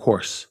maintain your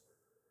course.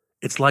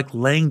 It's like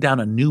laying down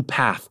a new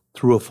path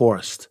through a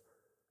forest.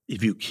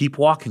 If you keep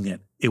walking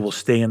it, it will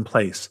stay in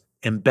place,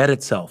 embed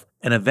itself,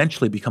 and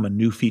eventually become a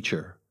new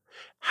feature.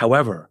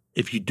 However,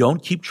 if you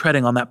don't keep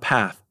treading on that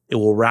path, it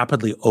will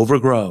rapidly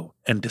overgrow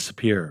and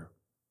disappear.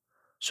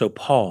 So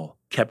Paul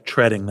kept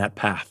treading that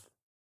path.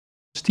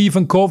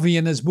 Stephen Covey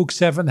in his book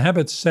 7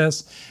 Habits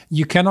says,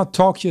 you cannot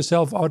talk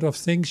yourself out of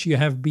things you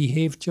have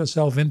behaved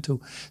yourself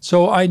into.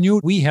 So I knew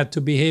we had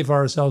to behave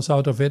ourselves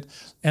out of it,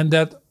 and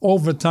that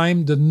over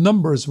time the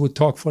numbers would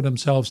talk for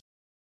themselves.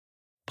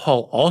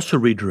 Paul also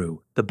redrew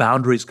the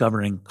boundaries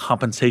governing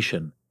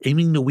compensation,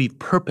 aiming to weave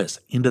purpose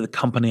into the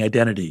company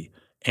identity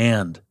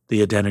and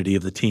the identity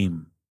of the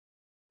team.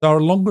 Our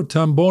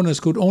longer-term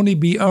bonus could only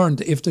be earned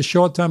if the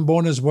short-term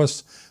bonus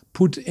was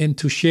put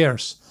into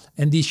shares.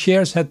 And these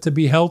shares had to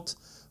be held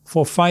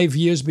for 5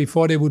 years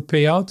before they would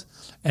pay out.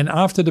 And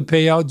after the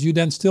payout, you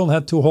then still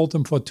had to hold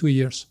them for 2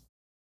 years.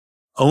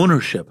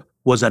 Ownership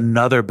was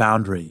another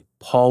boundary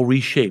Paul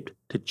reshaped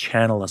to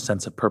channel a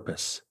sense of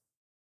purpose.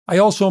 I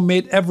also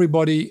made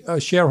everybody a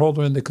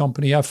shareholder in the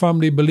company. I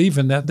firmly believe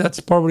in that. That's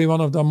probably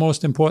one of the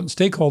most important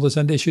stakeholders,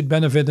 and they should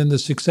benefit in the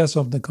success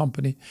of the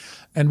company.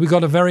 And we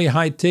got a very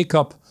high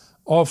take-up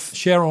of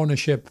share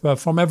ownership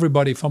from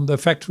everybody, from the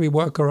factory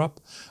worker up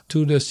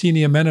to the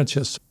senior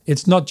managers.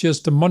 It's not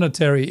just the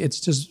monetary, it's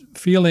just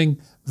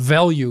feeling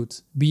valued,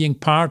 being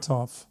part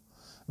of,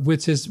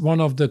 which is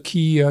one of the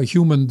key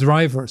human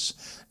drivers.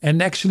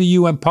 And actually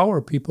you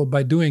empower people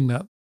by doing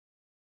that.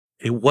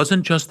 It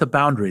wasn't just the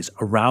boundaries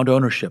around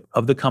ownership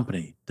of the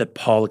company that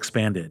Paul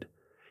expanded.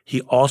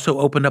 He also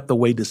opened up the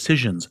way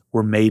decisions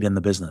were made in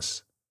the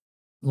business.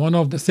 One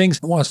of the things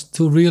was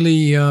to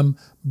really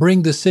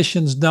bring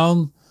decisions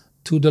down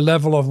to the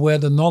level of where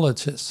the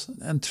knowledge is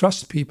and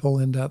trust people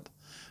in that.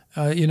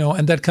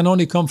 And that can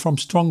only come from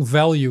strong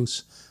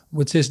values,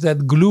 which is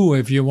that glue,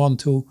 if you want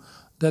to,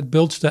 that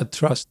builds that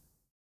trust.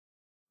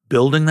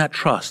 Building that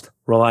trust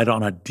relied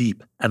on a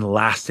deep and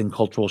lasting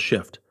cultural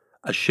shift,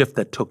 a shift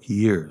that took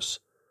years.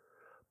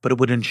 But it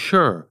would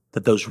ensure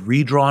that those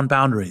redrawn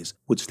boundaries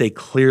would stay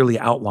clearly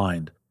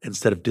outlined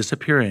instead of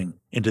disappearing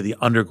into the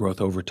undergrowth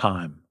over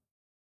time.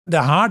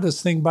 The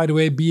hardest thing, by the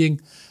way,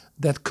 being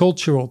that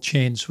cultural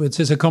change, which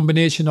is a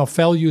combination of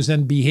values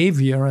and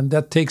behavior, and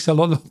that takes a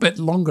little bit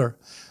longer.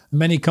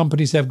 Many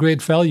companies have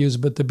great values,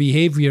 but the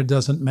behavior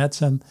doesn't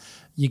match, and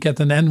you get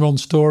an Enron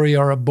story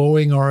or a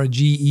Boeing or a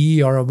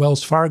GE or a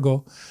Wells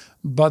Fargo,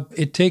 but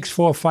it takes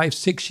 4, 5,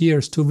 6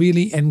 years to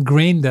really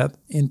ingrain that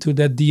into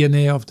that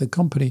DNA of the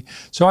company.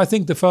 So I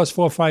think the first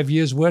 4 or 5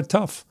 years were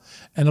tough,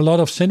 and a lot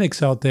of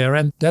cynics out there,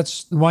 and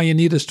that's why you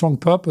need a strong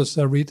purpose,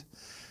 Reed.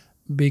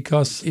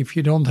 Because if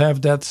you don't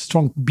have that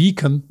strong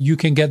beacon, you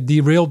can get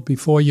derailed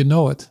before you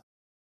know it.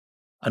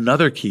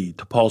 Another key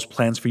to Paul's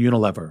plans for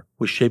Unilever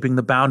was shaping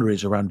the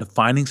boundaries around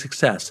defining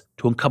success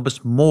to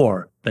encompass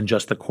more than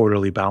just the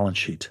quarterly balance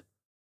sheet.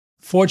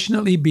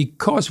 Fortunately,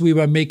 because we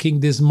were making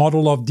this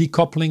model of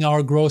decoupling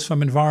our growth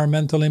from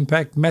environmental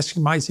impact,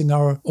 maximizing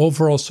our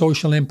overall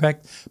social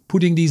impact,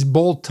 putting these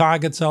bold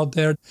targets out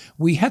there,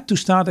 we had to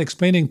start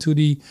explaining to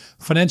the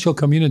financial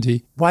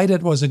community why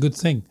that was a good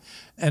thing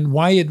and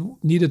why it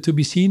needed to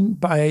be seen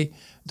by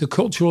the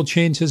cultural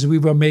changes we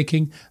were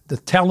making, the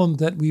talent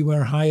that we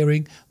were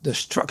hiring, the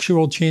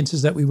structural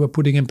changes that we were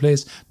putting in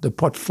place, the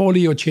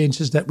portfolio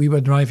changes that we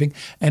were driving,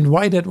 and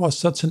why that was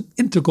such an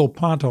integral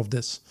part of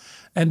this.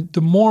 And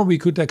the more we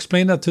could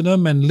explain that to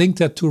them and link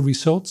that to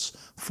results,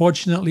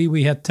 fortunately,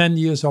 we had 10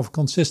 years of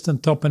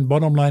consistent top and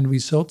bottom line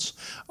results,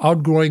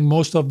 outgrowing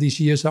most of these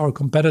years our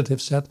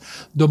competitive set,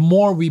 the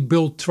more we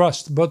built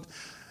trust. But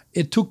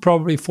it took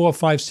probably 4,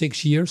 5,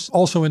 6 years,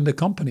 also in the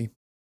company.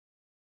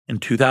 In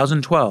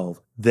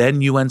 2012,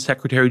 then UN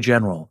Secretary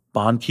General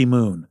Ban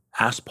Ki-moon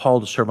asked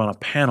Paul to serve on a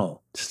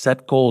panel to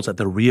set goals at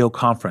the Rio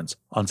Conference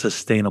on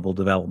Sustainable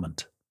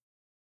Development.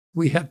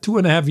 We had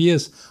 2.5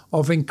 years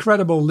of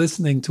incredible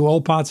listening to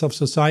all parts of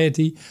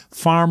society,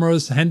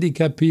 farmers,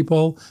 handicapped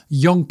people,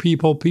 young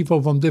people,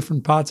 people from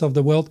different parts of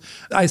the world.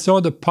 I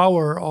saw the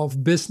power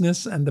of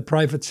business and the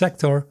private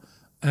sector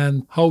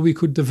and how we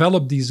could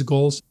develop these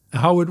goals,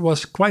 how it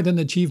was quite an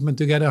achievement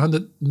to get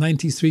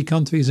 193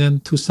 countries in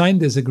to sign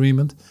this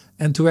agreement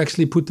and to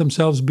actually put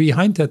themselves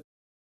behind it.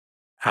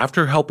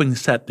 After helping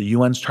set the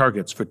UN's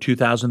targets for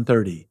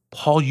 2030,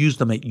 Paul used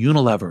them at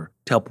Unilever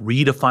to help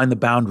redefine the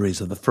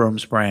boundaries of the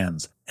firm's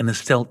brands and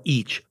instill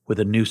each with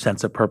a new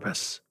sense of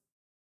purpose.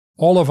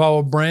 All of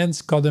our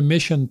brands got a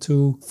mission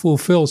to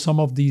fulfill some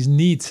of these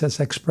needs as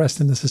expressed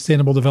in the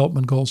Sustainable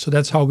Development Goals. So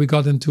that's how we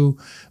got into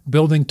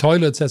building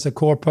toilets as a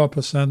core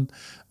purpose and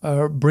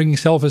bringing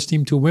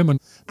self-esteem to women,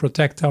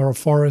 protect our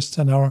forests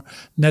and our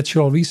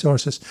natural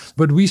resources.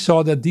 But we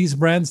saw that these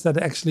brands that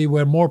actually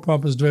were more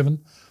purpose-driven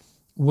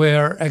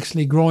were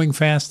actually growing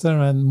faster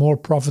and more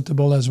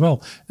profitable as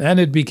well. And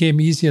it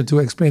became easier to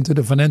explain to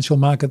the financial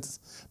markets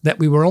that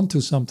we were onto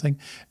something.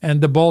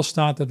 And the ball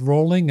started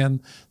rolling,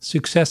 and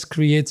success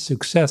creates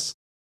success.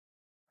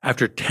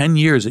 After 10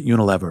 years at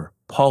Unilever,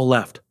 Paul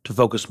left to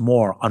focus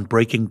more on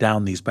breaking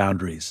down these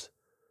boundaries.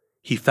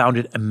 He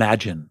founded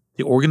Imagine,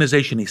 the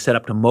organization he set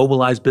up to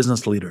mobilize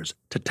business leaders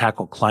to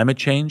tackle climate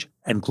change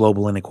and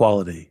global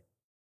inequality.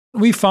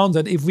 We found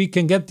that if we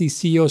can get these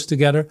CEOs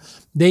together,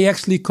 they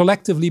actually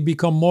collectively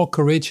become more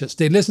courageous.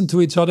 They listen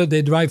to each other,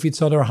 they drive each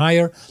other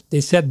higher,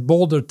 they set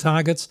bolder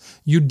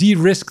targets. You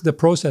de-risk the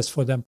process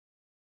for them.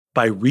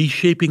 By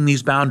reshaping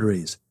these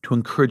boundaries to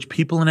encourage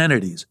people and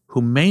entities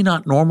who may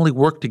not normally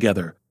work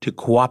together to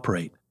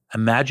cooperate,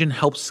 Imagine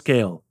helps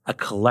scale a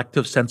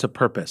collective sense of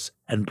purpose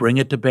and bring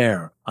it to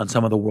bear on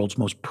some of the world's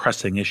most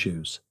pressing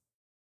issues.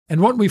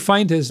 And what we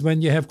find is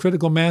when you have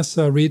critical mass,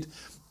 Reed,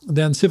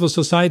 then civil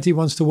society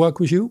wants to work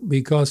with you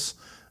because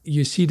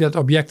you see that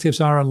objectives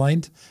are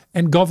aligned,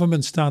 and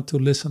governments start to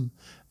listen.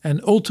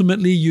 And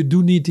ultimately, you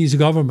do need these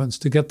governments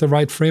to get the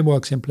right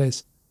frameworks in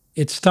place.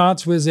 It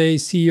starts with a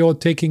CEO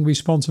taking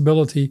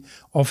responsibility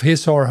of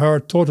his or her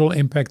total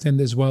impact in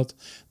this world.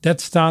 That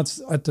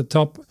starts at the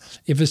top.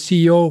 If a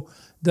CEO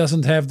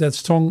doesn't have that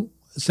strong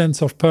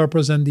sense of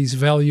purpose and these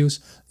values,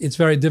 it's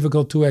very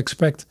difficult to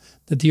expect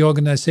that the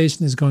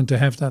organization is going to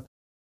have that.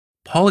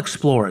 Paul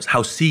explores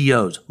how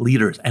CEOs,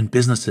 leaders, and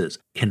businesses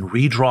can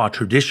redraw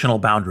traditional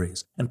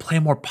boundaries and play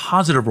a more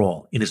positive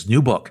role in his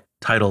new book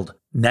titled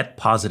Net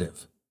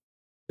Positive.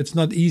 It's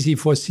not easy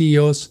for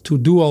CEOs to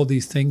do all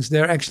these things.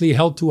 They're actually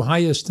held to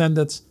higher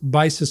standards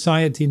by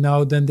society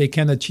now than they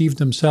can achieve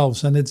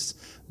themselves. And it's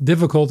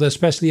difficult,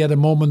 especially at a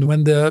moment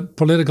when the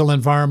political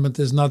environment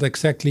is not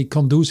exactly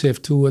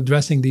conducive to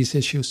addressing these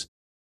issues.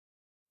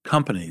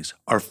 Companies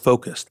are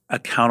focused,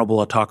 accountable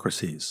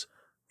autocracies.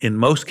 In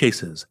most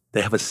cases,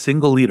 they have a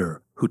single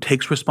leader who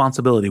takes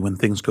responsibility when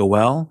things go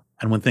well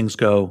and when things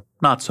go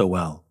not so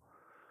well.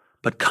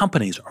 But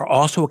companies are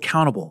also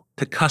accountable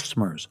to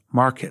customers,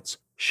 markets,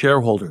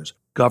 shareholders,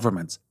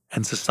 governments,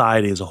 and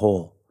society as a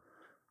whole.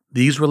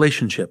 These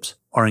relationships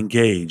are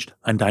engaged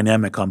and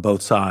dynamic on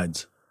both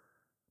sides.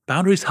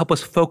 Boundaries help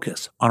us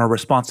focus on our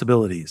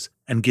responsibilities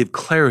and give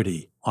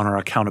clarity on our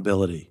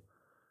accountability.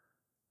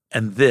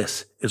 And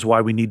this is why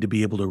we need to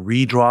be able to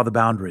redraw the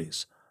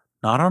boundaries,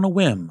 not on a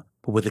whim,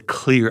 but with a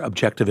clear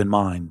objective in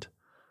mind.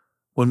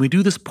 When we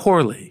do this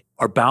poorly,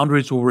 our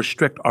boundaries will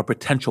restrict our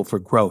potential for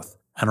growth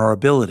and our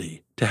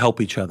ability to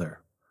help each other.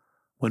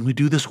 When we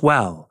do this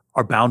well,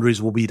 our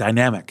boundaries will be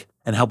dynamic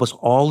and help us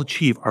all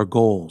achieve our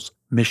goals,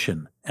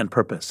 mission, and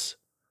purpose.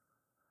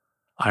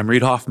 I'm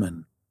Reid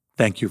Hoffman.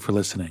 Thank you for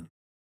listening.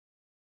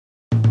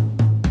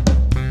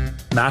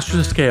 Masters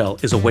of Scale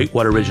is a Wait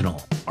What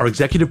original. Our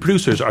executive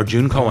producers are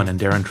June Cohen and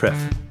Darren Triff.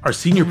 Our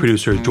senior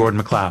producer is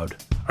Jordan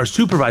McLeod. Our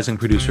supervising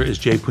producer is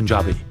Jay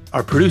Punjabi.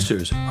 Our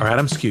producers are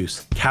Adam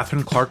Skuse,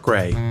 Catherine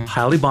Clark-Gray,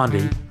 Hailey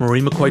Bondi,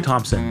 Marie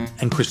McCoy-Thompson,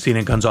 and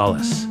Christina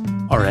Gonzalez.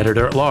 Our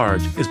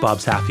editor-at-large is Bob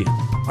Safian.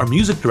 Our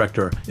music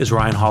director is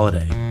Ryan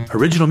Holiday.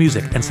 Original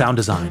music and sound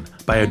design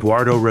by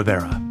Eduardo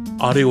Rivera.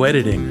 Audio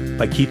editing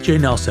by Keith J.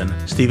 Nelson,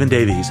 Stephen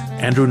Davies,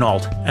 Andrew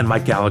Nault, and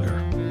Mike Gallagher.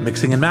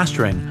 Mixing and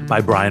mastering by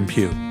Brian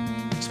Pugh.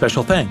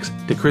 Special thanks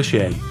to Chris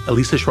Ye,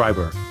 Elisa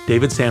Schreiber,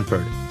 David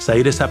Sanford,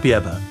 Saida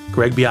Sapieva,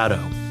 Greg Beato,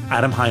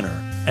 Adam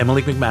Heiner,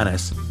 Emily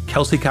McManus,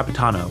 Kelsey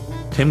Capitano,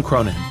 Tim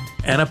Cronin,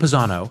 Anna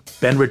Pisano,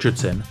 Ben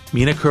Richardson,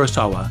 Mina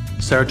Kurosawa,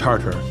 Sarah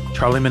Tartar,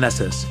 Charlie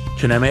Meneses,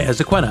 Chineme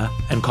Ezequena,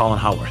 and Colin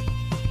Howarth.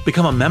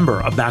 Become a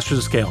member of Masters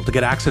of Scale to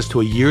get access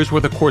to a year's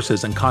worth of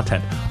courses and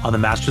content on the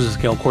Masters of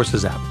Scale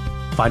Courses app.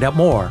 Find out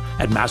more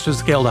at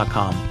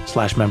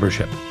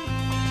mastersofscale.com/membership.